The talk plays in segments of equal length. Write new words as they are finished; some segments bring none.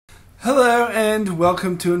Hello and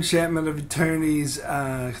welcome to Enchantment of Eternity's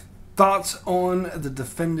thoughts on the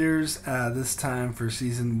Defenders, this time for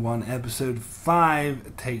Season 1, Episode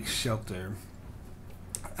 5, Take Shelter.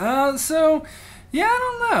 I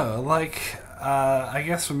don't know, I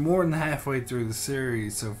guess we're more than halfway through the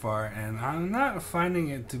series so far, and I'm not finding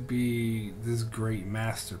it to be this great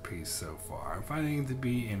masterpiece so far. I'm finding it to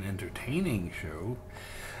be an entertaining show.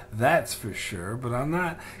 That's for sure, but I'm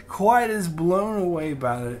not quite as blown away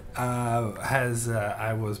by it as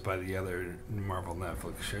I was by the other Marvel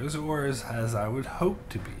Netflix shows, or as I would hope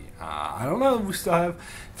to be. I don't know. We still have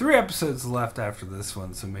 3 episodes left after this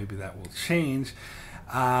one, so maybe that will change.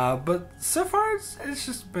 But so far, it's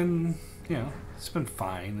just been, it's been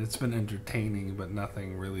fine. It's been entertaining, but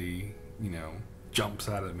nothing really, jumps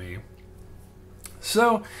out at me.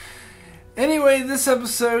 So, anyway, this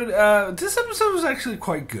episode was actually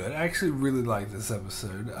quite good. I actually really liked this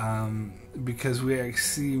episode because we actually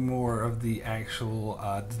see more of the actual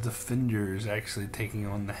the Defenders actually taking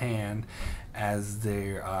on the hand as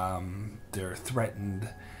they're threatened.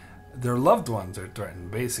 Their loved ones are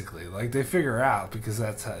threatened, basically. Like, they figure out, because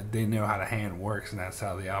that's how they know how the hand works and that's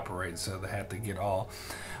how they operate. So they have to get all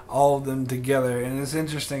of them together, and it's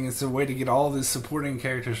interesting. It's a way to get all the supporting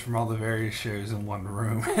characters from all the various shows in one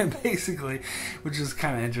room, basically, which is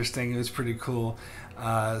kind of interesting. It was pretty cool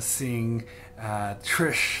seeing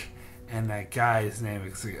Trish and that guy, his name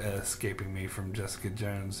is escaping me, from Jessica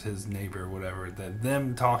Jones, his neighbor, whatever,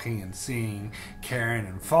 them talking and seeing Karen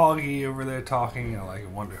and Foggy over there talking, I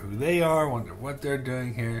wonder who they are, wonder what they're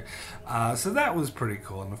doing here. So that was pretty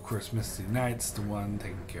cool. And of course, Misty Knight's the one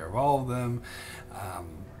taking care of all of them.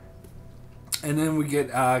 And then we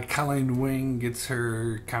get Colleen Wing gets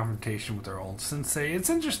her confrontation with her old sensei. It's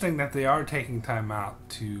interesting that they are taking time out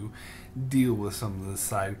to deal with some of the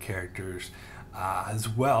side characters as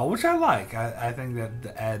well, which I like. I think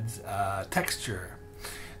that adds texture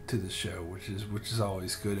to the show, which is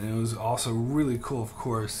always good. And it was also really cool, of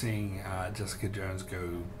course, seeing Jessica Jones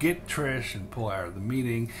go get Trish and pull out of the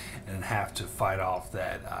meeting and have to fight off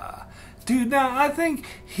that dude. Now, I think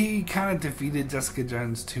he kind of defeated Jessica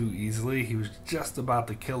Jones too easily. He was just about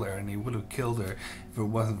to kill her, and he would have killed her if it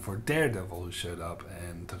wasn't for Daredevil, who showed up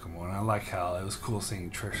and took him on. I like how it was cool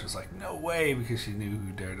seeing Trish was like, no way, because she knew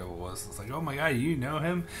who Daredevil was. It's like, oh my god, you know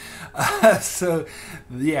him? So,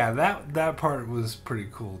 yeah, that part was pretty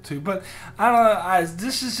cool too. But, I don't know,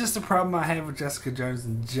 this is just a problem I have with Jessica Jones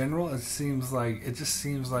in general. It just seems like they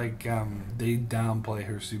downplay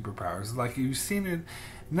her superpowers. Like, you've seen it,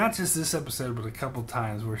 not just this episode, but a couple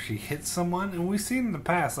times where she hits someone, and we've seen in the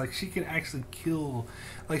past, like, she can actually kill.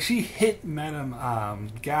 Like, she hit Madame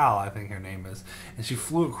Gal, I think her name is, and she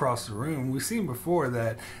flew across the room. We've seen before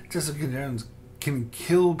that Jessica Jones can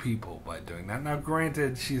kill people by doing that. Now,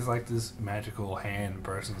 granted, she's like this magical hand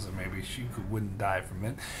person, so maybe she wouldn't die from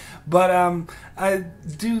it. But I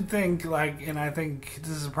do think, and I think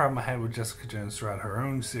this is a problem I had with Jessica Jones throughout her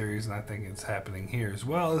own series, and I think it's happening here as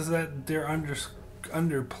well, is that they're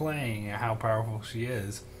underplaying how powerful she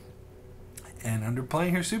is and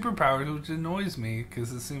underplaying her superpowers, which annoys me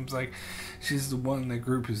because it seems like she's the one in the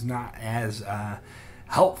group who's not as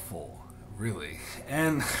helpful, really.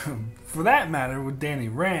 And for that matter, with Danny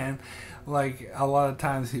Rand, like, a lot of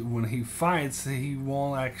times when he fights, he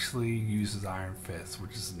won't actually use his Iron Fist,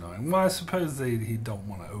 which is annoying. Well, I suppose he don't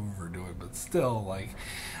want to overdo it, but still, like,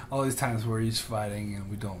 all these times where he's fighting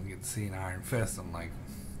and we don't get to see an Iron Fist, I'm like,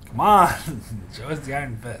 come on, show us the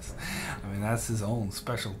Iron Fist. I mean, that's his own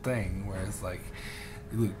special thing, whereas, like,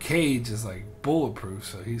 Luke Cage is, like, bulletproof,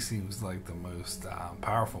 so he seems like the most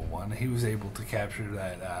powerful one. He was able to capture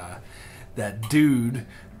that dude,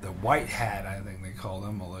 the White Hat, I think they call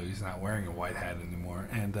him, although he's not wearing a white hat anymore.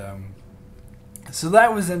 And so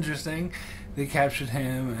that was interesting. They captured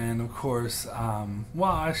him, and of course,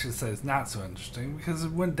 well, I should say it's not so interesting because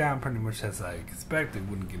it went down pretty much as I expected.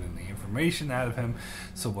 Wouldn't get any information out of him,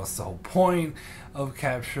 so what's the whole point of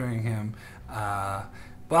capturing him? But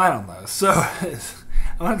I don't know. So I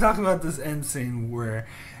want to talk about this end scene where,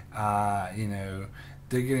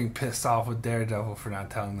 they're getting pissed off with Daredevil for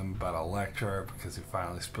not telling them about Elektra because he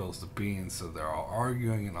finally spills the beans, so they're all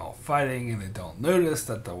arguing and all fighting, and they don't notice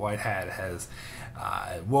that the White Hat has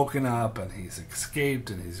woken up and he's escaped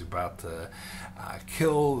and he's about to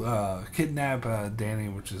kidnap Danny,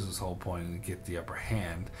 which is his whole point, and get the upper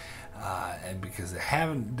hand. And because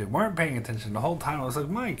they weren't paying attention the whole time, I was like,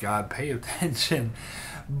 my god, pay attention.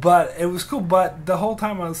 But it was cool. But the whole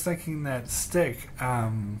time I was thinking that Stick,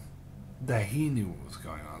 that he knew what was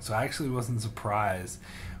going on. So I actually wasn't surprised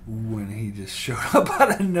when he just showed up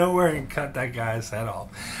out of nowhere and cut that guy's head off.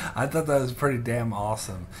 I thought that was pretty damn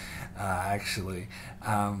awesome. actually.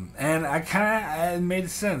 And it made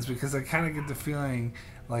sense because I kind of get the feeling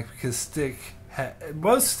like because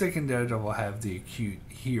both Stick and Daredevil have the acute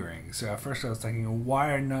hearing. So at first I was thinking,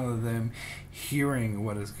 why are none of them hearing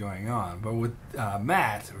what is going on? But with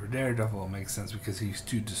Matt, or Daredevil, it makes sense because he's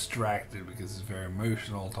too distracted because he's very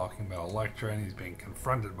emotional, talking about Elektra, and he's being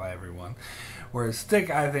confronted by everyone. Whereas Stick,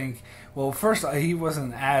 I think, well, first, he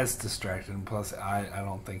wasn't as distracted, and plus, I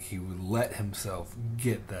don't think he would let himself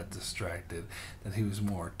get that distracted, that he was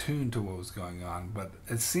more attuned to what was going on. But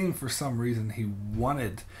it seemed for some reason he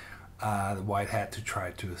wanted the White Hat to try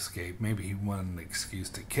to escape. Maybe he wanted an excuse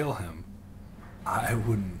to kill him. I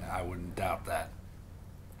wouldn't doubt that.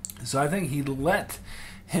 So I think he let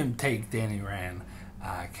him take Danny Rand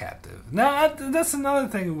captive. Now that's another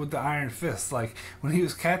thing with the Iron Fist. Like when he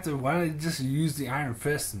was captive, why didn't he just use the Iron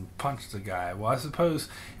Fist and punch the guy? Well, I suppose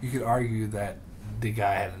you could argue that the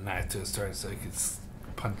guy had a knife to his throat, so he could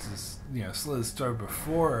punch his, slit his throat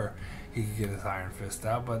before he could get his Iron Fist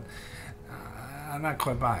out. But I'm not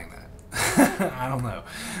quite buying that. I don't know.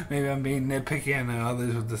 Maybe I'm being nitpicky and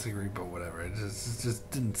others will disagree, but whatever. It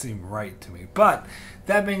just didn't seem right to me. But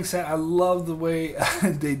that being said, I love the way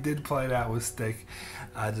they did play it out with Stick,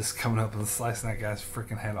 just coming up and slicing that guy's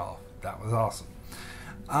freaking head off. That was awesome.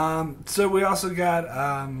 So we also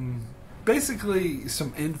got basically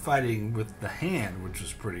some infighting with the Hand, which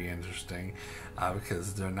was pretty interesting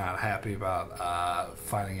because they're not happy about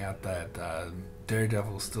finding out that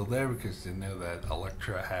Daredevil's still there because they know that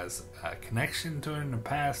Elektra has a connection to her in the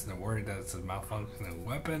past and they're worried that it's a malfunctioning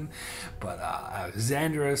weapon. But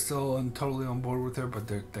Alexandra is still totally on board with her, but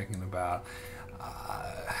they're thinking about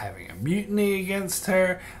having a mutiny against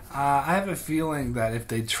her. I have a feeling that if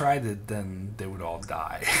they tried it, then they would all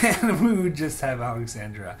die and we would just have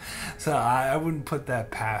Alexandra. So I wouldn't put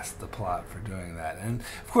that past the plot for doing that. And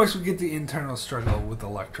of course we get the internal struggle with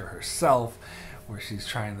Elektra herself, where she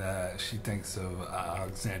thinks of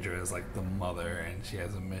Alexandra as like the mother, and she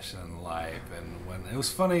has a mission in life. And when it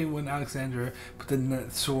was funny when Alexandra put the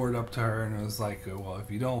sword up to her, and it was like, well,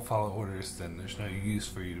 if you don't follow orders, then there's no use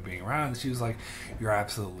for you to being around. And she was like, you're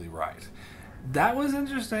absolutely right. That was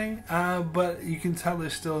interesting, but you can tell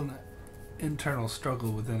there's still an internal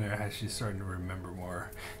struggle within her as she's starting to remember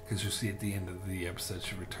more, because you see at the end of the episode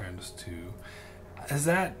she returns to, is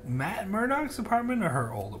that Matt Murdock's apartment or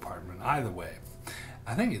her old apartment? Either way,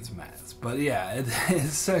 I think it's Matt's. But yeah,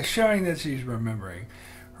 it's showing that she's remembering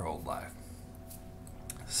her old life.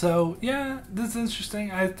 So yeah, this is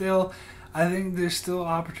interesting. I think there's still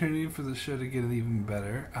opportunity for the show to get even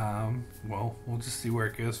better. Well, we'll just see where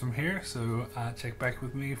it goes from here. So check back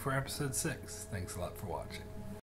with me for episode 6. Thanks a lot for watching.